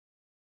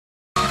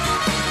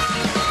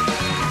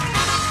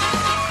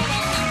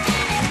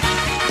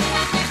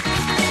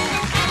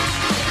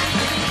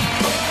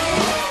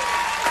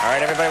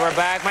everybody. We're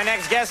back. My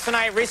next guest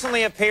tonight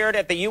recently appeared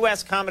at the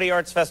U.S. Comedy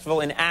Arts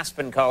Festival in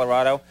Aspen,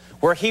 Colorado,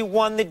 where he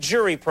won the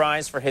jury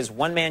prize for his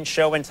one-man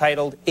show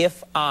entitled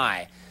If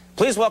I.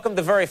 Please welcome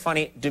the very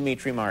funny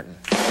Demetri Martin.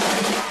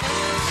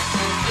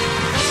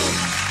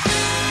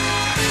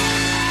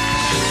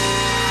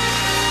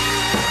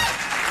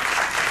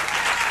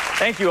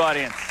 Thank you,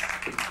 audience.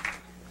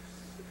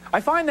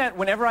 I find that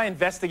whenever I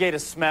investigate a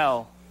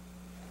smell,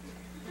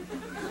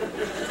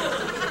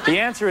 the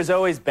answer is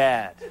always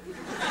bad.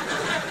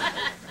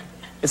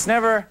 It's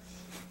never,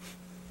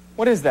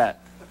 what is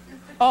that?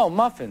 Oh,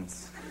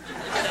 muffins.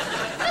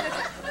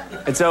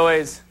 It's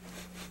always,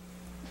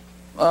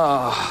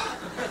 oh,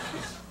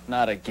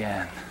 not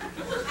again.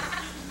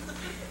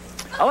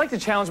 I like to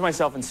challenge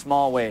myself in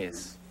small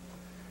ways.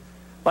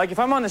 Like if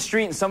I'm on the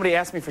street and somebody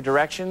asks me for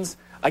directions,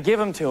 I give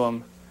them to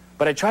them,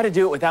 but I try to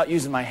do it without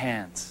using my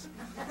hands.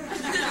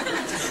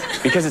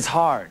 Because it's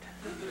hard.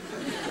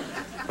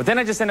 But then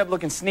I just end up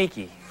looking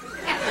sneaky.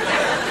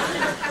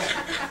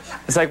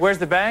 It's like, where's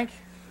the bank?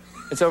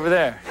 It's over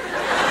there.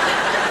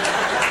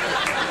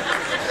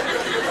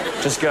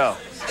 Just go.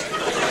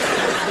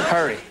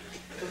 Hurry.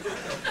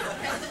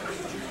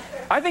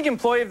 I think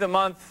Employee of the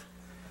Month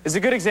is a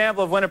good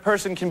example of when a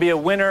person can be a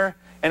winner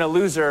and a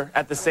loser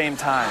at the same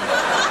time.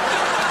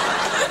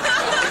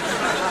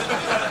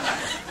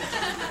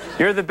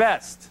 You're the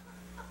best,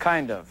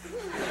 kind of.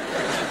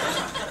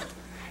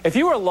 If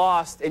you are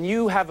lost and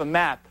you have a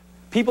map,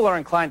 people are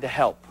inclined to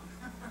help.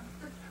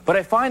 But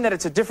I find that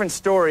it's a different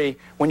story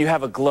when you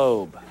have a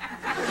globe.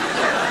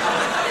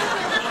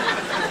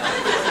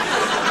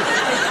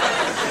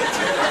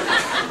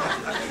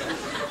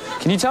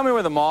 Can you tell me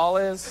where the mall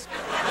is?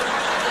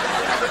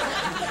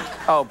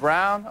 Oh,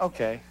 brown?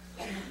 Okay.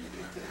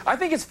 I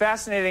think it's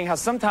fascinating how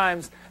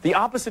sometimes the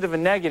opposite of a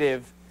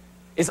negative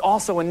is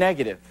also a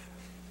negative.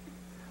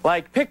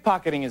 Like,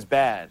 pickpocketing is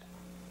bad.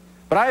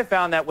 But I have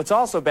found that what's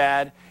also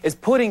bad is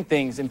putting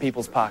things in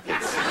people's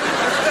pockets.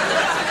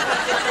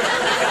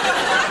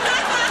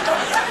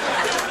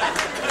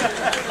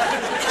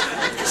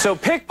 So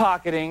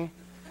pickpocketing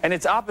and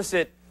its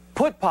opposite,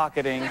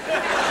 put-pocketing,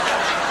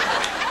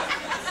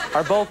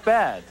 are both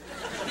bad.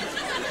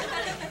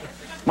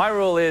 My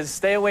rule is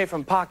stay away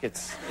from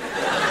pockets,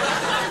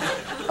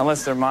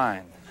 unless they're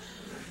mine.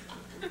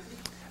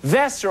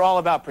 Vests are all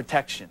about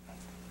protection.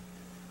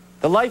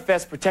 The life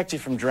vest protects you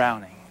from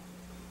drowning.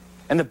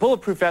 And the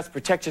bulletproof vest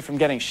protects you from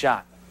getting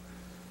shot.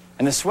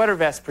 And the sweater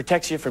vest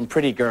protects you from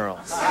pretty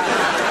girls.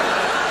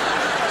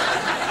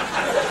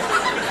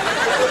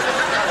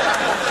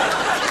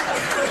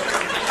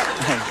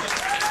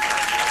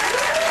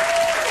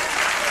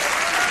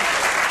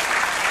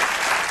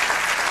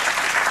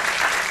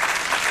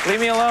 Leave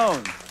me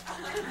alone.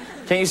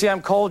 Can't you see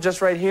I'm cold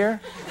just right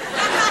here?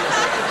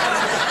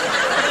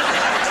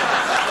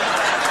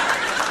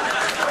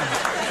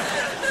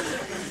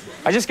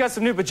 I just got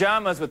some new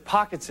pajamas with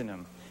pockets in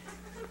them,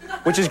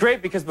 which is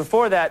great because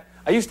before that,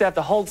 I used to have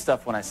to hold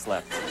stuff when I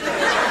slept.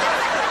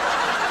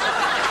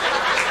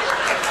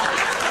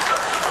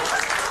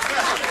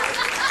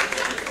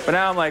 But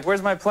now I'm like,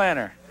 where's my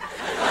planner?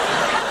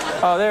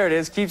 Oh, there it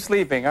is. Keep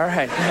sleeping. All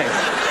right,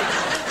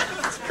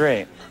 thanks. It's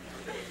great.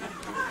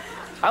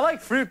 I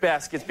like fruit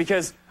baskets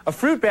because a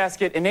fruit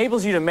basket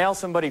enables you to mail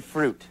somebody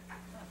fruit.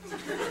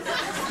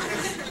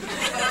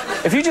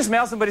 If you just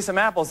mail somebody some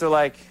apples, they're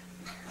like,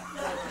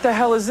 what the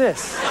hell is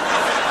this?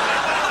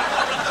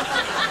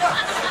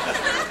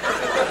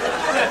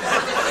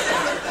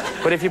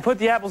 But if you put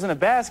the apples in a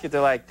basket, they're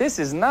like, this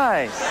is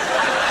nice.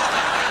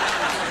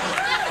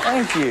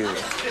 Thank you.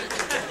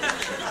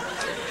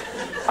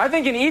 I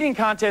think an eating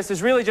contest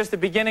is really just the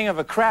beginning of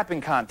a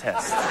crapping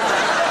contest.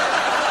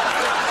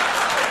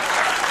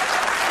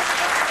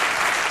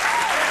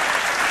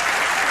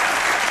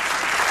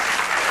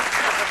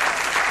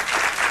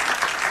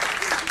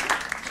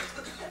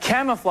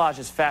 Camouflage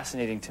is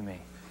fascinating to me.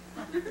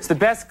 It's the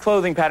best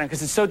clothing pattern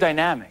because it's so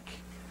dynamic.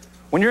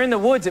 When you're in the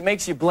woods, it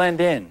makes you blend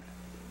in.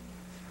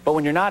 But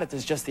when you're not, it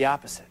does just the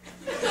opposite.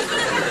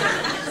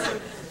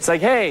 It's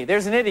like, hey,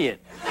 there's an idiot.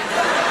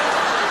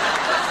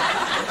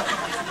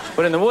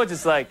 But in the woods,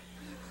 it's like,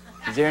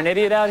 is there an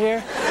idiot out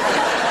here?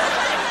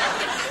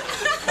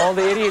 All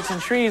the idiots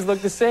in trees look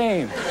the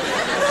same.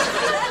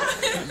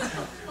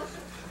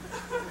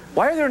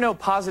 Why are there no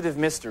positive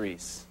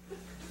mysteries?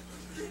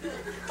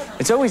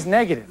 It's always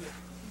negative.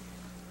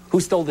 Who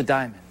stole the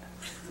diamond?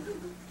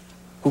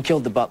 Who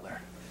killed the butler?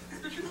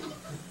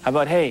 How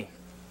about, hey,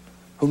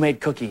 who made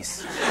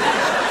cookies?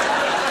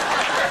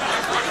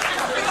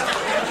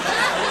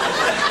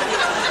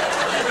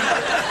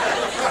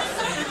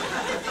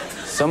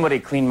 Somebody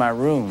cleaned my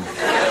room.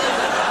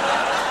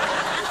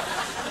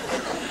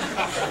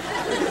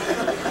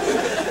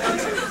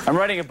 I'm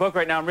writing a book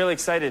right now. I'm really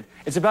excited.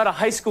 It's about a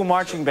high school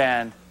marching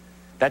band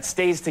that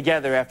stays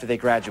together after they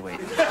graduate.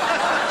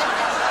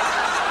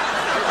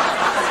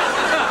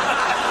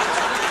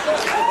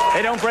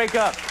 They don't break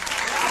up.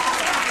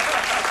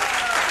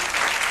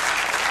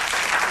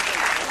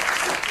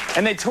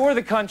 And they tour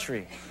the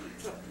country.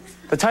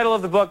 The title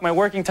of the book, my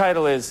working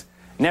title, is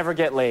Never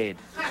Get Laid.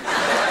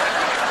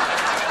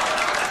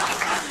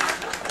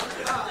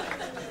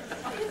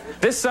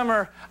 This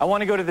summer, I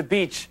want to go to the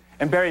beach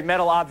and bury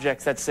metal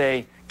objects that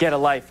say, "Get a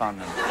life" on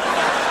them.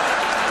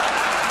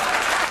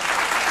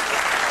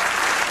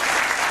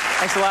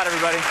 Thanks a lot,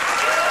 everybody.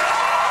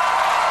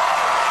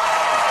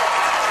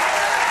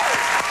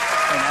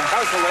 That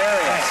was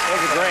hilarious. That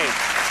was great.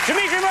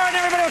 Demetri Martin,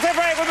 everybody, we'll take a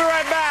break. We'll be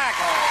right back.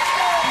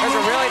 There's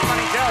a really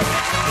funny joke.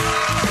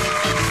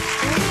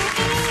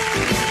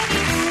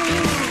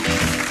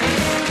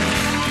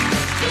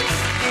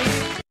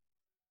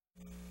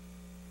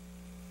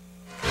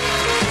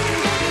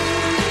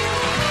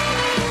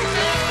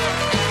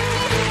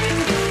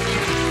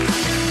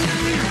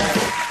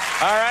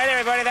 All right,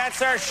 everybody, that's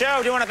our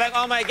show. Do want to thank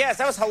all my guests.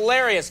 That was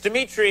hilarious.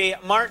 Demetri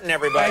Martin,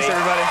 everybody. Thanks,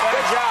 everybody.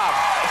 Good job.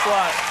 Thanks a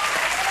lot.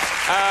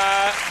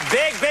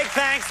 Big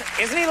thanks.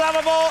 Isn't he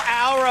lovable?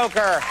 Al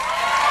Roker.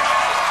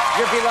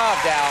 You're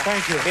beloved, Al.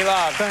 Thank you.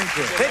 Beloved. Thank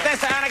you. Big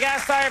thanks to Anna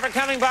Gasteyer for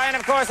coming by, and,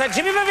 of course,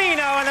 Jimmy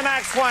Vivino and the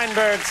Max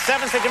Weinberg.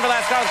 7 Stitch and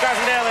Velasco,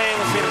 Carson Daly.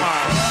 We'll see you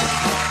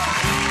tomorrow.